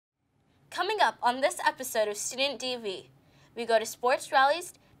Coming up on this episode of Student DV, we go to sports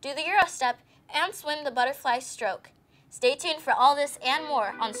rallies, do the Euro step, and swim the butterfly stroke. Stay tuned for all this and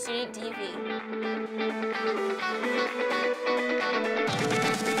more on Student DV.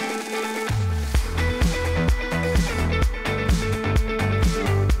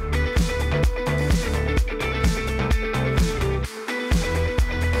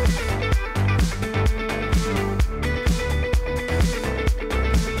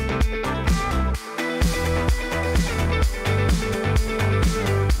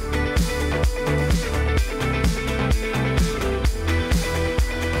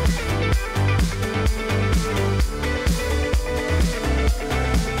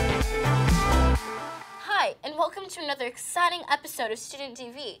 Another exciting episode of Student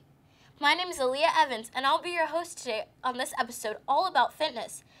DV. My name is Aaliyah Evans, and I'll be your host today on this episode all about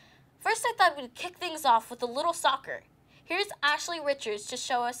fitness. First, I thought we'd kick things off with a little soccer. Here's Ashley Richards to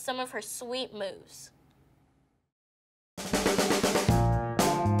show us some of her sweet moves.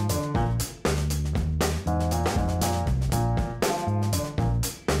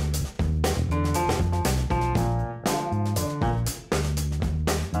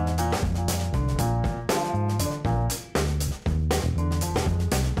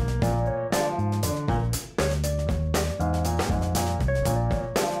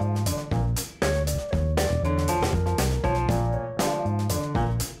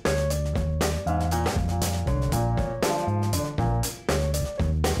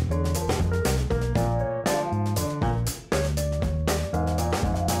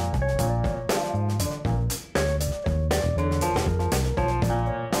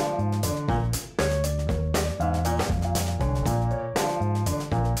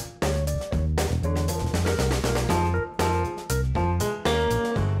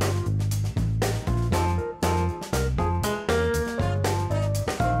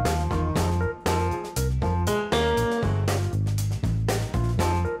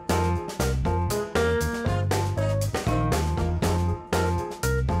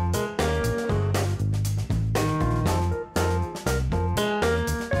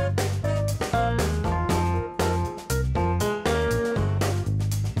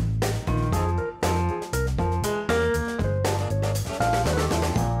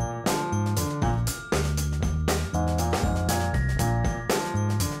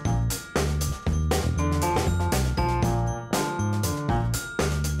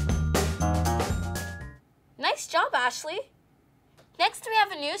 Nice job, Ashley. Next, we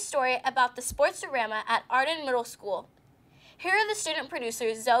have a news story about the Sports-O-Rama at Arden Middle School. Here are the student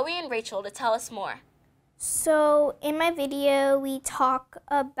producers, Zoe and Rachel, to tell us more. So, in my video, we talk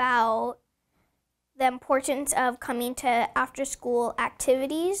about the importance of coming to after-school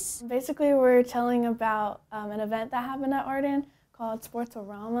activities. Basically, we're telling about an event that happened at Arden called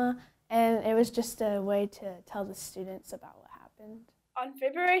Sports-O-Rama, and it was just a way to tell the students about what happened. On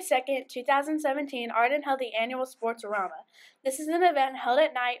February 2nd, 2017, Arden held the annual Sports-O-Rama. This is an event held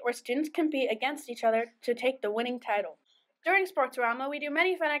at night where students compete against each other to take the winning title. During Sports-O-Rama, we do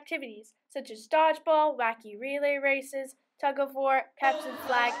many fun activities, such as dodgeball, wacky relay races, tug-of-war, capture the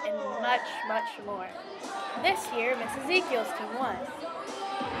flag, and much, much more. This year, Miss Ezekiel's team won.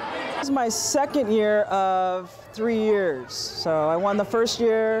 This is my second year of 3 years. So I won the first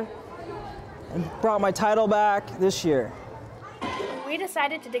year and brought my title back this year. We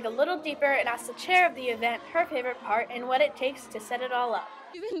decided to dig a little deeper and ask the chair of the event her favorite part and what it takes to set it all up.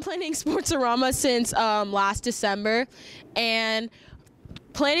 We've been planning Sports-O-Rama since last December, and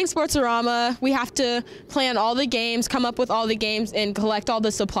planning Sports-O-Rama, we have to plan all the games, come up with all the games, and collect all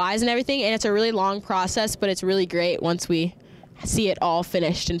the supplies and everything, and it's a really long process, but it's really great once we see it all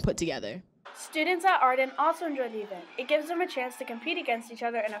finished and put together. Students at Arden also enjoy the event. It gives them a chance to compete against each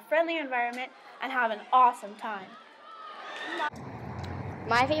other in a friendly environment and have an awesome time.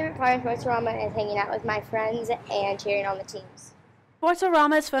 My favorite part of Sports-O-Rama is hanging out with my friends and cheering on the teams.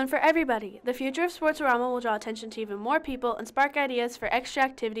 Sports-O-Rama is fun for everybody. The future of Sports-O-Rama will draw attention to even more people and spark ideas for extra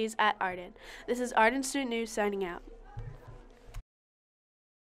activities at Arden. This is Arden Student News signing out.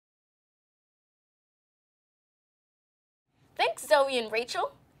 Thanks, Zoe and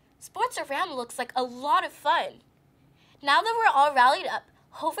Rachel. Sports-O-Rama looks like a lot of fun. Now that we're all rallied up,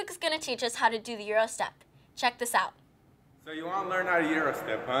 Herrick's going to teach us how to do the Euro step. Check this out. So you want to learn how to Euro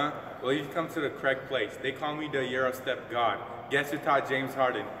step, huh? Well, you've come to the correct place. They call me the Euro step god. Guess who taught James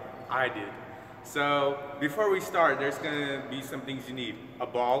Harden? I did. So before we start, there's going to be some things you need. A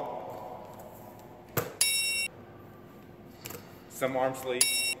ball, some arm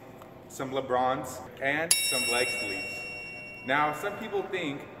sleeves, some LeBrons, and some leg sleeves. Now, some people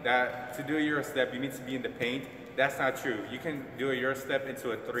think that to do a Euro step, you need to be in the paint that's not true. You can do a Euro step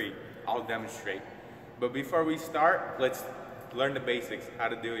into a 3. I'll demonstrate. But before we start, let's learn the basics, how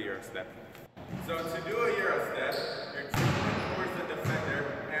to do a Euro step. So to do a Euro step, you're turning towards the defender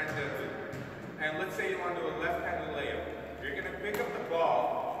and does it. And let's say you want to do a left-handed layup. You're going to pick up the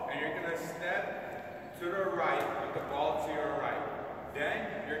ball and you're going to step to the right with the ball to your right. Then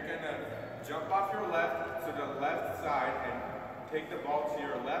you're going to jump off your left to the left side and take the ball to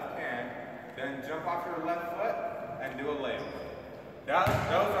your left hand. Then jump off your left foot and do a layup.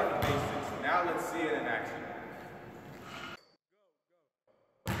 Those are the basics. Now let's see it in action.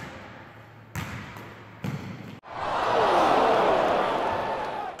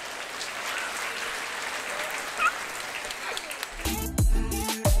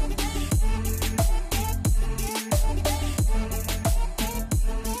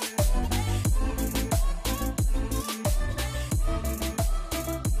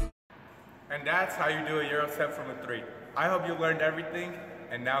 And that's how you do a Euro step from a 3. I hope you learned everything,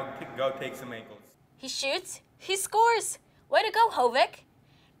 and now go take some ankles. He shoots, he scores. Way to go, Herrick.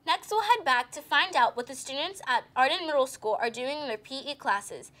 Next, we'll head back to find out what the students at Arden Middle School are doing in their PE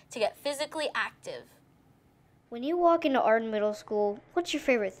classes to get physically active. When you walk into Arden Middle School, what's your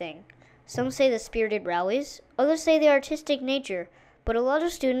favorite thing? Some say the spirited rallies, others say the artistic nature, but a lot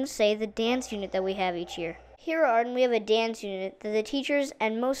of students say the dance unit that we have each year. Here at Arden, we have a dance unit that the teachers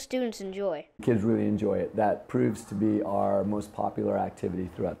and most students enjoy. Kids really enjoy it. That proves to be our most popular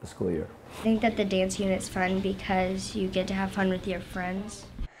activity throughout the school year. I think that the dance unit's fun because you get to have fun with your friends.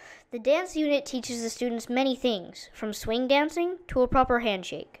 The dance unit teaches the students many things, from swing dancing to a proper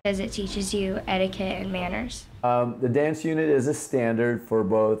handshake. Because it teaches you etiquette and manners. The dance unit is a standard for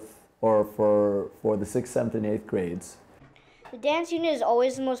both, or for the 6th, 7th, and 8th grades. The dance unit is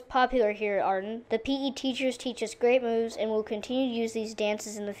always the most popular here at Arden. The PE teachers teach us great moves and will continue to use these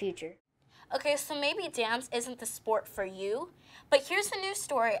dances in the future. Okay, so maybe dance isn't the sport for you, but here's a new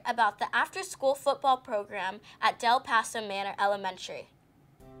story about the after-school football program at Del Paso Manor Elementary.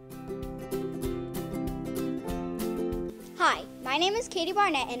 Hi, my name is Catie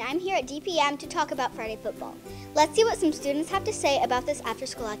Barnett and I'm here at DPM to talk about Friday football. Let's see what some students have to say about this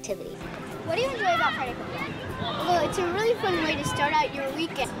after-school activity. What do you enjoy about Friday football? Well, it's a really fun way to start out your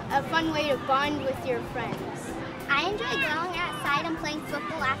weekend, a fun way to bond with your friends. I enjoy going outside and playing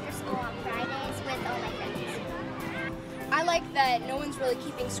football after school on Fridays with all my friends. I like that no one's really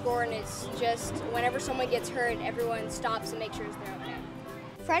keeping score and it's just whenever someone gets hurt, everyone stops and makes sure they're okay.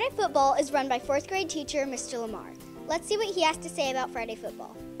 Friday football is run by 4th grade teacher Mr. Lamar. Let's see what he has to say about Friday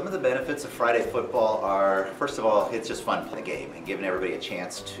football. Some of the benefits of Friday football are, first of all, it's just fun playing the game and giving everybody a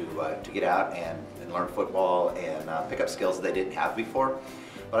chance to get out and learn football and pick up skills that they didn't have before.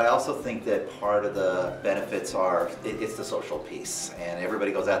 But I also think that part of the benefits are, it's the social piece. And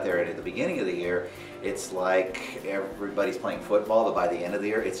everybody goes out there and at the beginning of the year, it's like everybody's playing football, but by the end of the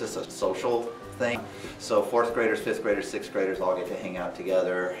year, it's just a social thing. So 4th graders, 5th graders, 6th graders all get to hang out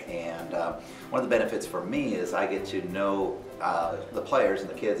together. And one of the benefits for me is I get to know the players and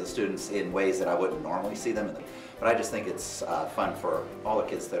the kids, the students in ways that I wouldn't normally see them. But I just think it's fun for all the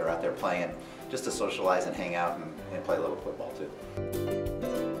kids that are out there playing, just to socialize and hang out and play a little football too.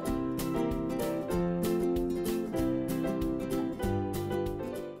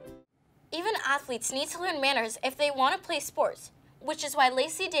 Even athletes need to learn manners if they want to play sports, which is why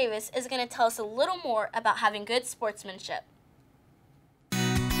Lacey Davis is going to tell us a little more about having good sportsmanship.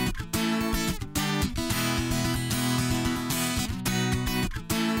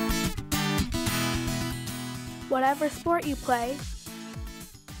 Whatever sport you play,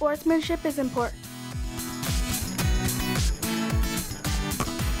 sportsmanship is important.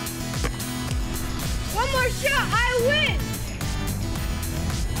 One more shot, I win!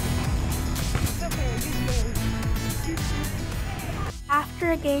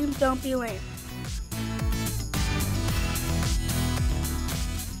 After a game, don't be lame.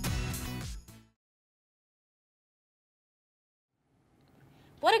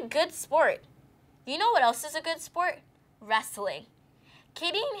 What a good sport! You know what else is a good sport? Wrestling.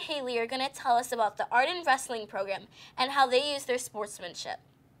 Catie and Haley are going to tell us about the Arden wrestling program and how they use their sportsmanship.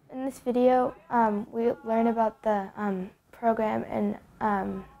 In this video, we learn about the program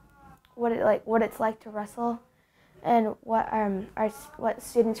and what it's like to wrestle, and what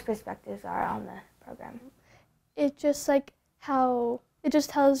students' perspectives are on the program. It just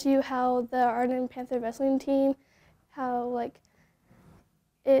tells you how the Arden Panther wrestling team, how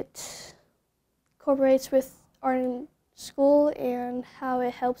it cooperates with Arden School and how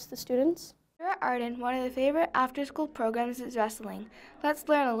it helps the students. Here at Arden, one of the favorite after-school programs is wrestling. Let's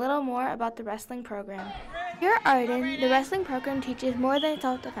learn a little more about the wrestling program. Here at Arden, the wrestling program teaches more than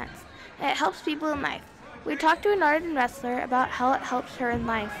self-defense. It helps people in life. We talked to an Arden wrestler about how it helps her in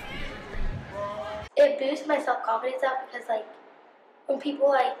life. It boosts my self-confidence up because, like, when people,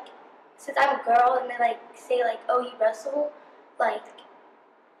 like, since I'm a girl and they, like, say, like, oh, you wrestle, like,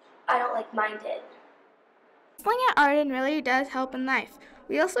 I don't, like, mind it. Wrestling at Arden really does help in life.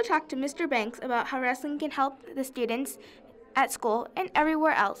 We also talked to Mr. Banks about how wrestling can help the students at school and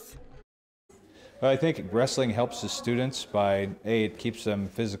everywhere else. Well, I think wrestling helps the students by, it keeps them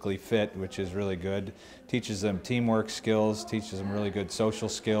physically fit, which is really good, teaches them teamwork skills, teaches them really good social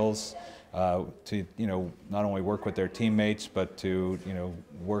skills, to, not only work with their teammates, but to,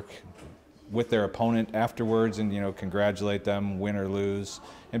 work with their opponent afterwards and, congratulate them, win or lose,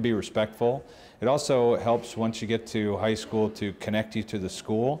 and be respectful. It also helps once you get to high school to connect you to the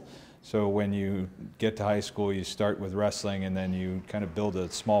school. So when you get to high school, you start with wrestling and then you kind of build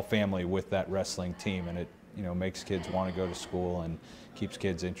a small family with that wrestling team, and it, makes kids want to go to school and keeps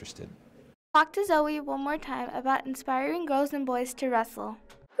kids interested. Talk to Zoe one more time about inspiring girls and boys to wrestle.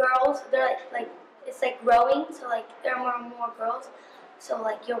 Girls, they're like it's like rowing, so like there are more and more girls. So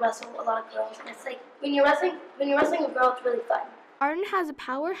like you'll wrestle a lot of girls, and it's like when you're wrestling a girl, it's really fun. Arden has a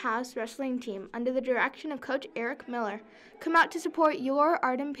powerhouse wrestling team under the direction of Coach Eric Miller. Come out to support your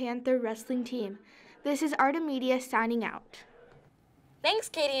Arden Panther wrestling team. This is Arden Media signing out. Thanks,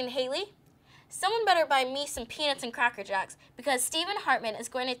 Catie and Haley. Someone better buy me some peanuts and Cracker Jacks because Stephen Hartman is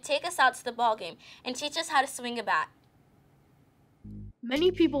going to take us out to the ball game and teach us how to swing a bat.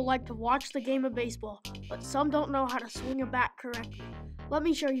 Many people like to watch the game of baseball, but some don't know how to swing a bat correctly. Let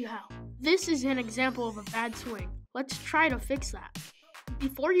me show you how. This is an example of a bad swing. Let's try to fix that.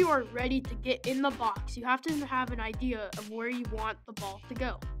 Before you are ready to get in the box, you have to have an idea of where you want the ball to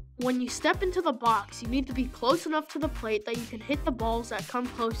go. When you step into the box, you need to be close enough to the plate that you can hit the balls that come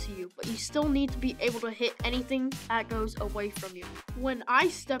close to you, but you still need to be able to hit anything that goes away from you. When I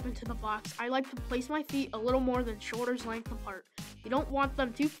step into the box, I like to place my feet a little more than shoulder's length apart. You don't want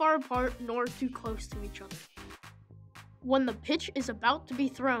them too far apart nor too close to each other. When the pitch is about to be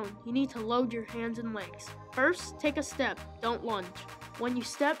thrown, you need to load your hands and legs. First, take a step, don't lunge. When you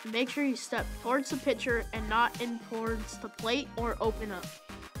step, make sure you step towards the pitcher and not in towards the plate or open up.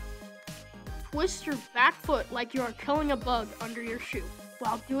 Twist your back foot like you are killing a bug under your shoe.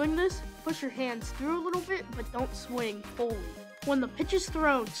 While doing this, push your hands through a little bit, but don't swing fully. When the pitch is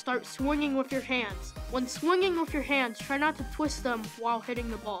thrown, start swinging with your hands. When swinging with your hands, try not to twist them while hitting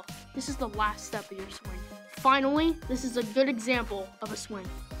the ball. This is the last step of your swing. Finally, this is a good example of a swing.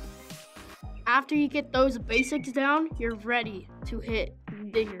 After you get those basics down, you're ready to hit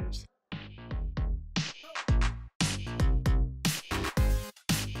dingers.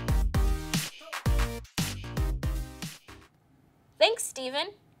 Thanks, Stephen.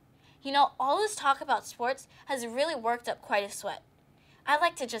 All this talk about sports has really worked up quite a sweat. I'd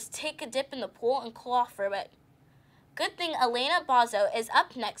like to just take a dip in the pool and cool off for a bit. Good thing Alaina Bazo is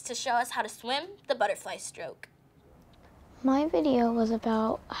up next to show us how to swim the butterfly stroke. My video was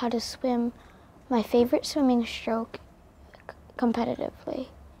about how to swim my favorite swimming stroke competitively.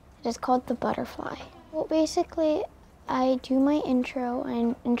 It is called the butterfly. Well, basically, I do my intro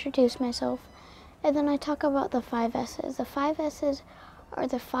and introduce myself, and then I talk about the 5 S's. The 5 S's are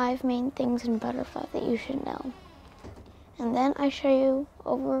the 5 main things in butterfly that you should know. And then I show you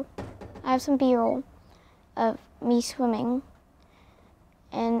I have some B-roll of me swimming,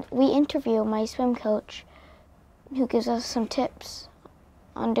 and we interview my swim coach who gives us some tips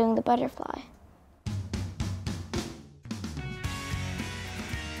on doing the butterfly.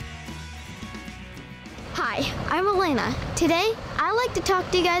 Hi, I'm Alaina. Today, I like to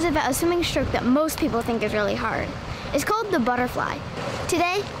talk to you guys about a swimming stroke that most people think is really hard. It's called the butterfly.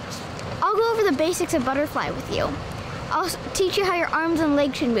 Today, I'll go over the basics of butterfly with you. I'll teach you how your arms and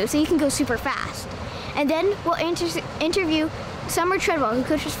legs should move so you can go super fast. And then we'll interview Summer Treadwell, who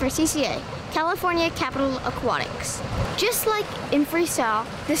coaches for CCA, California Capital Aquatics. Just like in freestyle,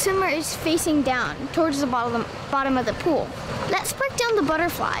 the swimmer is facing down towards the bottom of the pool. Let's break down the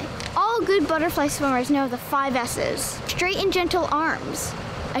butterfly. All good butterfly swimmers know the 5 S's. Straight and gentle arms,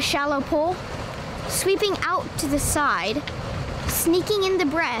 a shallow pull, sweeping out to the side, sneaking in the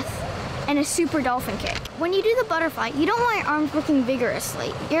breath, and a super dolphin kick. When you do the butterfly, you don't want your arms working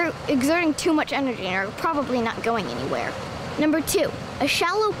vigorously. You're exerting too much energy and are probably not going anywhere. Number 2, a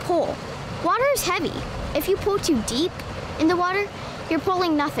shallow pull. Water is heavy. If you pull too deep in the water, you're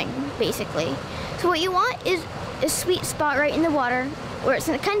pulling nothing, basically. So what you want is a sweet spot right in the water where it's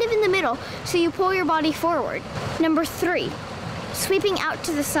kind of in the middle, so you pull your body forward. Number 3, sweeping out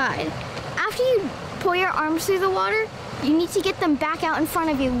to the side. After you pull your arms through the water, you need to get them back out in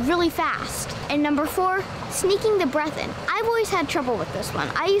front of you really fast. And number 4, Sneaking the breath in. I've always had trouble with this one.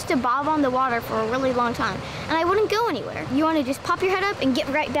 I used to bob on the water for a really long time, and I wouldn't go anywhere. You want to just pop your head up and get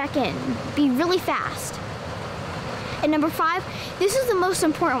right back in. Be really fast. And number 5, this is the most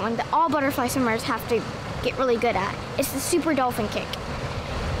important one that all butterfly swimmers have to get really good at. It's the super dolphin kick.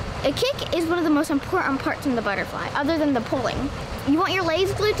 A kick is one of the most important parts in the butterfly, other than the pulling. You want your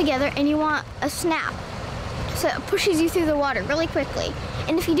legs glued together and you want a snap, so it pushes you through the water really quickly.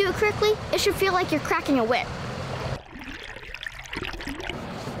 And if you do it correctly, it should feel like you're cracking a whip.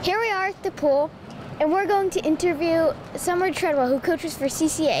 Here we are at the pool, and we're going to interview Summer Treadwell, who coaches for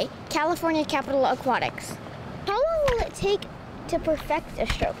CCA, California Capital Aquatics. How long will it take to perfect a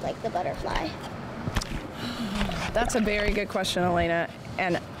stroke like the butterfly? That's a very good question, Alaina.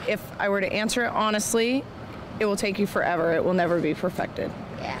 And if I were to answer it honestly, it will take you forever. It will never be perfected.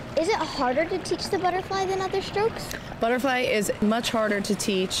 Yeah. Is it harder to teach the butterfly than other strokes? Butterfly is much harder to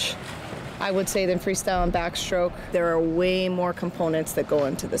teach, I would say, than freestyle and backstroke. There are way more components that go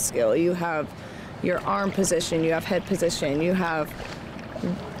into the skill. You have your arm position, you have head position, you have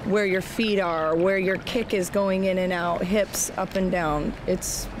where your feet are, where your kick is going in and out, hips up and down.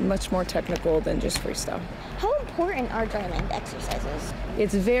 It's much more technical than just freestyle. How important are dry land exercises?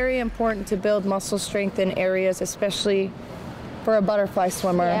 It's very important to build muscle strength in areas, especially for a butterfly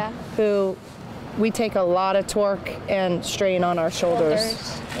swimmer who we take a lot of torque and strain on our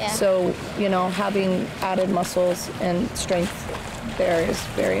shoulders. Yeah. So, you know, having added muscles and strength there is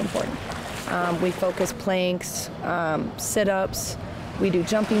very important. We focus planks, sit-ups, we do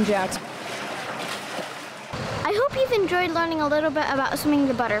jumping jacks. I hope you've enjoyed learning a little bit about swimming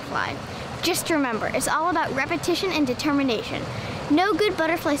the butterfly. Just remember, it's all about repetition and determination. No good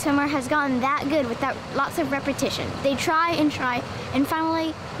butterfly swimmer has gotten that good without lots of repetition. They try, and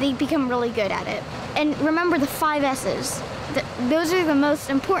finally they become really good at it. And remember the 5 S's. Those are the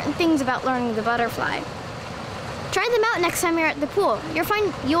most important things about learning the butterfly. Try them out next time you're at the pool.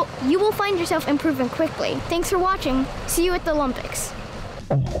 You will find yourself improving quickly. Thanks for watching. See you at the Olympics.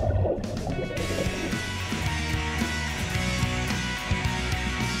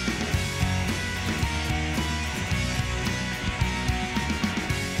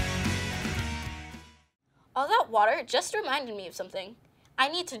 All that water just reminded me of something. I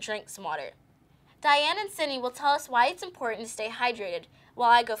need to drink some water. Diane and Sydney will tell us why it's important to stay hydrated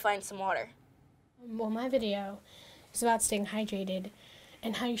while I go find some water. Well, my video is about staying hydrated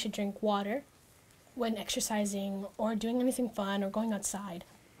and how you should drink water when exercising or doing anything fun or going outside.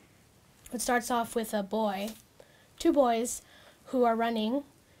 It starts off with two boys who are running,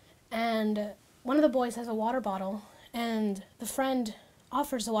 and one of the boys has a water bottle, and the friend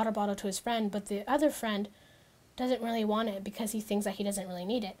offers the water bottle to his friend, but the other friend doesn't really want it because he thinks that he doesn't really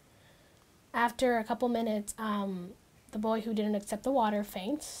need it. After a couple minutes, the boy who didn't accept the water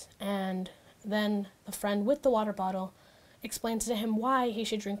faints, and then the friend with the water bottle explains to him why he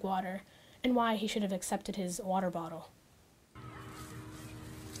should drink water and why he should have accepted his water bottle.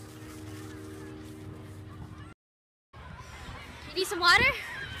 You need some water?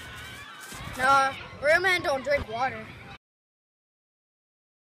 No, real men don't drink water.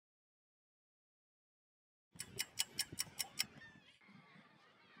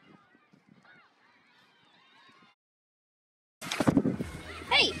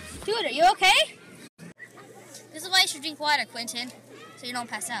 Hey, dude, are you okay? This is why you should drink water, Quentin, so you don't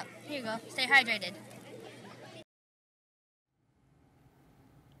pass out. Here you go. Stay hydrated.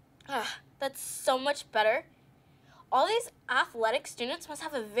 That's so much better. All these athletic students must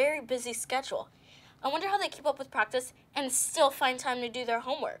have a very busy schedule. I wonder how they keep up with practice and still find time to do their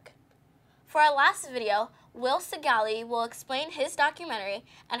homework. For our last video, Segale will explain his documentary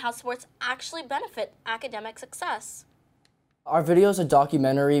and how sports actually benefit academic success. Our video is a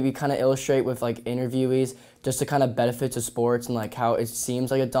documentary. We kind of illustrate with like interviewees just the kind of benefits of sports and like how it seems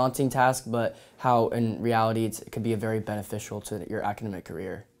like a daunting task, but how in reality it could be very beneficial to your academic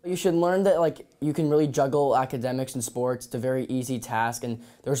career. You should learn that like you can really juggle academics and sports. It's a very easy task, and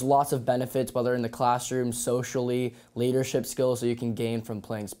there's lots of benefits, whether in the classroom, socially, leadership skills that you can gain from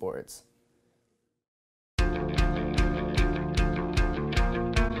playing sports.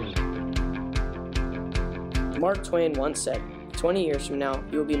 Mark Twain once said, 20 years from now,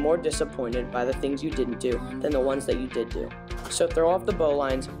 you will be more disappointed by the things you didn't do than the ones that you did do. So throw off the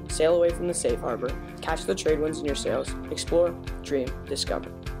bowlines, sail away from the safe harbor, catch the trade winds in your sails, explore, dream,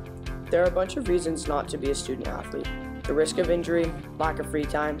 discover. There are a bunch of reasons not to be a student athlete. The risk of injury, lack of free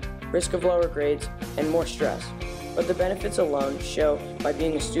time, risk of lower grades, and more stress. But the benefits alone show why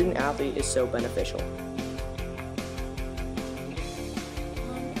being a student athlete is so beneficial.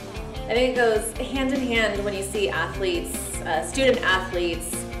 I think it goes hand in hand when you see athletes, student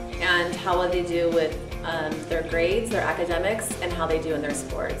athletes, and how what they do with their grades, their academics, and how they do in their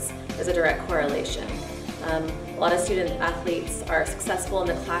sports. There's a direct correlation. A lot of student athletes are successful in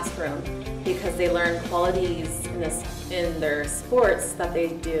the classroom because they learn qualities in their sports that they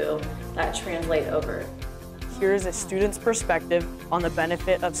do that translate over. Here is a student's perspective on the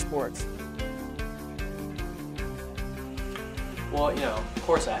benefit of sports. Well, you know, of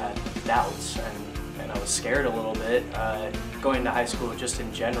course I had doubts and I was scared a little bit. Going to high school just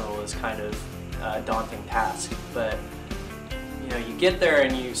in general is kind of a daunting task, but you know, you get there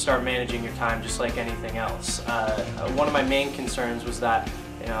and you start managing your time just like anything else. One of my main concerns was that,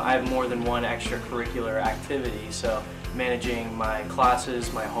 you know, I have more than one extracurricular activity, so managing my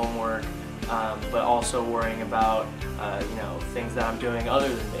classes, my homework, but also worrying about, you know, things that I'm doing other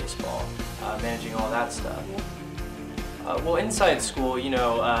than baseball, managing all that stuff. Well, inside school, you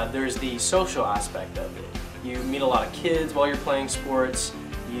know, there's the social aspect of it. You meet a lot of kids while you're playing sports.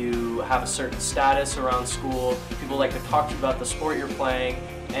 You have a certain status around school. People like to talk to you about the sport you're playing,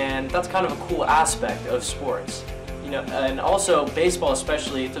 and that's kind of a cool aspect of sports. You know, and also baseball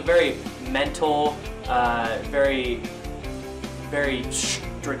especially, it's a very mental, very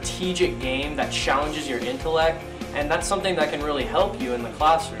strategic game that challenges your intellect, and that's something that can really help you in the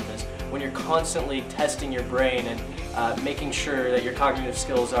classroom is when you're constantly testing your brain and making sure that your cognitive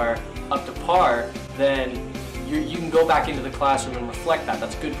skills are up to par, then you can go back into the classroom and reflect that.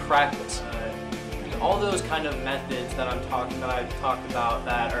 That's good practice. All those kind of methods that I've talked about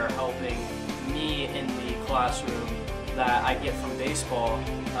that are helping me in the classroom that I get from baseball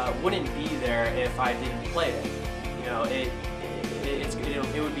wouldn't be there if I didn't play it. You know, it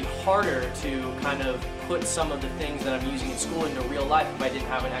would be harder to kind of put some of the things that I'm using in school into real life if I didn't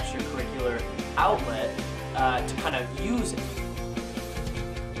have an extracurricular outlet to kind of use it.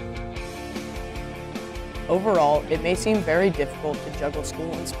 Overall, it may seem very difficult to juggle school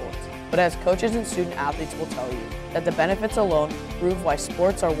and sports, but as coaches and student athletes will tell you, that the benefits alone prove why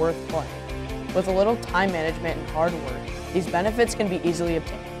sports are worth playing. With a little time management and hard work, these benefits can be easily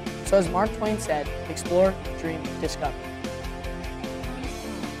obtained. So as Mark Twain said, explore, dream, discover.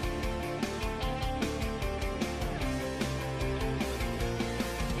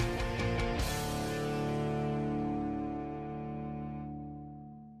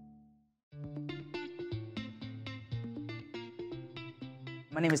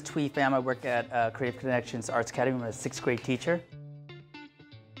 My name is Twee Pham. I work at Creative Connections Arts Academy. I'm a 6th grade teacher.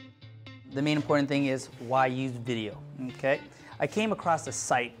 The main important thing is why use video, okay? I came across a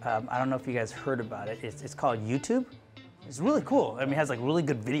site, I don't know if you guys heard about it. It's called YouTube. It's really cool. I mean, it has like really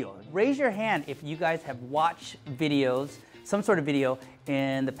good video. Raise your hand if you guys have watched videos, some sort of video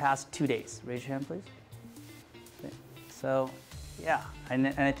in the past 2 days. Raise your hand, please. Okay. So, yeah, and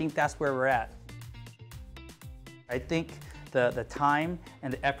I think that's where we're at. I think the time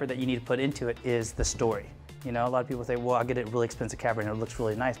and the effort that you need to put into it is the story. You know, a lot of people say, well, I'll get a really expensive camera and it looks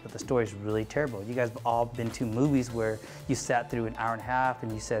really nice, but the story is really terrible. You guys have all been to movies where you sat through an hour and a half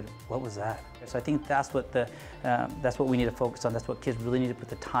and you said, what was that? So I think that's what we need to focus on. That's what kids really need to put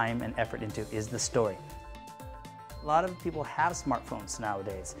the time and effort into, is the story. A lot of people have smartphones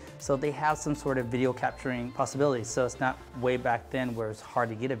nowadays, so they have some sort of video capturing possibilities. So it's not way back then where it's hard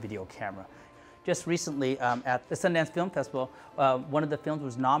to get a video camera. Just recently at the Sundance Film Festival, one of the films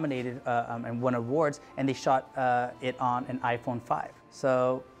was nominated and won awards, and they shot it on an iPhone 5.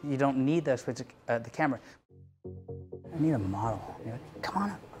 So you don't need the camera. I need a model. Come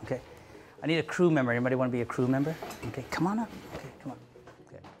on up. Okay. I need a crew member. Anybody want to be a crew member? Okay, come on up. Okay, come on.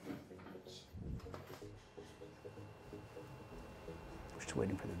 Okay. Just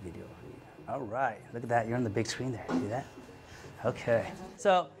waiting for the video. All right. Look at that. You're on the big screen there. See that? Okay.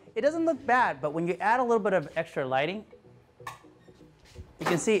 So it doesn't look bad, but when you add a little bit of extra lighting, you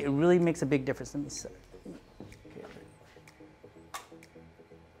can see it really makes a big difference. Let me see. Okay.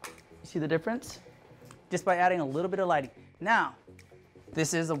 You see the difference? Just by adding a little bit of lighting. Now,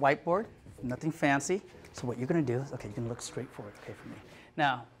 this is a whiteboard, nothing fancy. So what you're gonna do is, okay, you can look straight forward, okay, for me.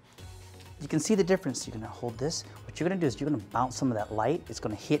 Now, you can see the difference. You're gonna hold this. What you're gonna do is you're gonna bounce some of that light. It's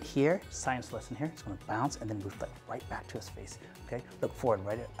gonna hit here, science lesson here. It's gonna bounce and then reflect right back to his face, okay? Look forward,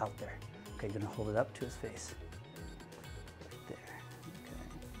 right out there. Okay, you're gonna hold it up to his face. Right there,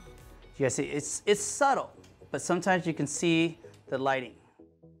 okay. You guys see, it's subtle, but sometimes you can see the lighting.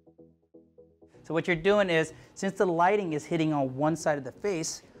 So what you're doing is, since the lighting is hitting on one side of the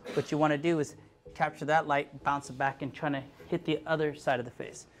face, what you wanna do is capture that light, bounce it back, and trying to hit the other side of the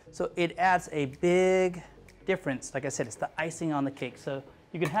face. So it adds a big difference. Like I said, it's the icing on the cake. So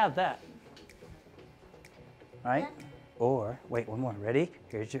you can have that, right? Or, wait, one more. Ready?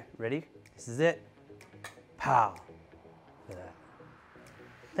 Ready? This is it. Pow. Look at that.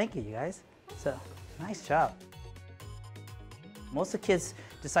 Thank you, you guys. So, Nice job. Most of the kids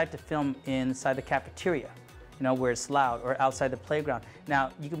decide to film inside the cafeteria, you know, where it's loud, or outside the playground.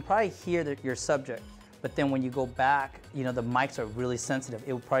 Now, you can probably hear your subject, but then when you go back, you know, the mics are really sensitive.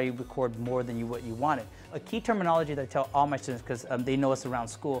 It will probably record more than what you wanted. A key terminology that I tell all my students, because they know us around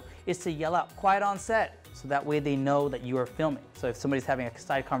school, is to yell out, "Quiet on set." So that way they know that you are filming. So if somebody's having a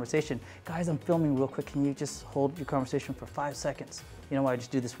side conversation, "Guys, I'm filming real quick. Can you just hold your conversation for 5 seconds? You know, I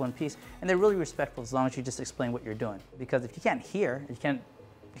just do this one piece." And they're really respectful as long as you just explain what you're doing. Because if you can't hear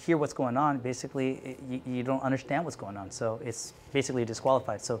what's going on, basically you don't understand what's going on. So it's basically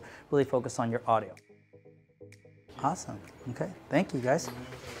disqualified. So really focus on your audio. Awesome. Okay. Thank you, guys.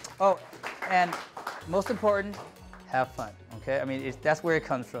 Oh, and most important, have fun. Okay. I mean, that's where it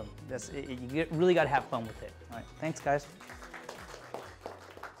comes from. You really got to have fun with it. All right. Thanks, guys.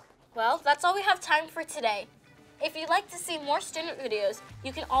 Well, that's all we have time for today. If you'd like to see more student videos,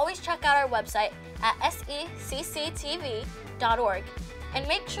 you can always check out our website at secctv.org. And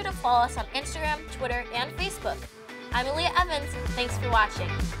make sure to follow us on Instagram, Twitter, and Facebook. I'm Alaina Evans. Thanks for watching.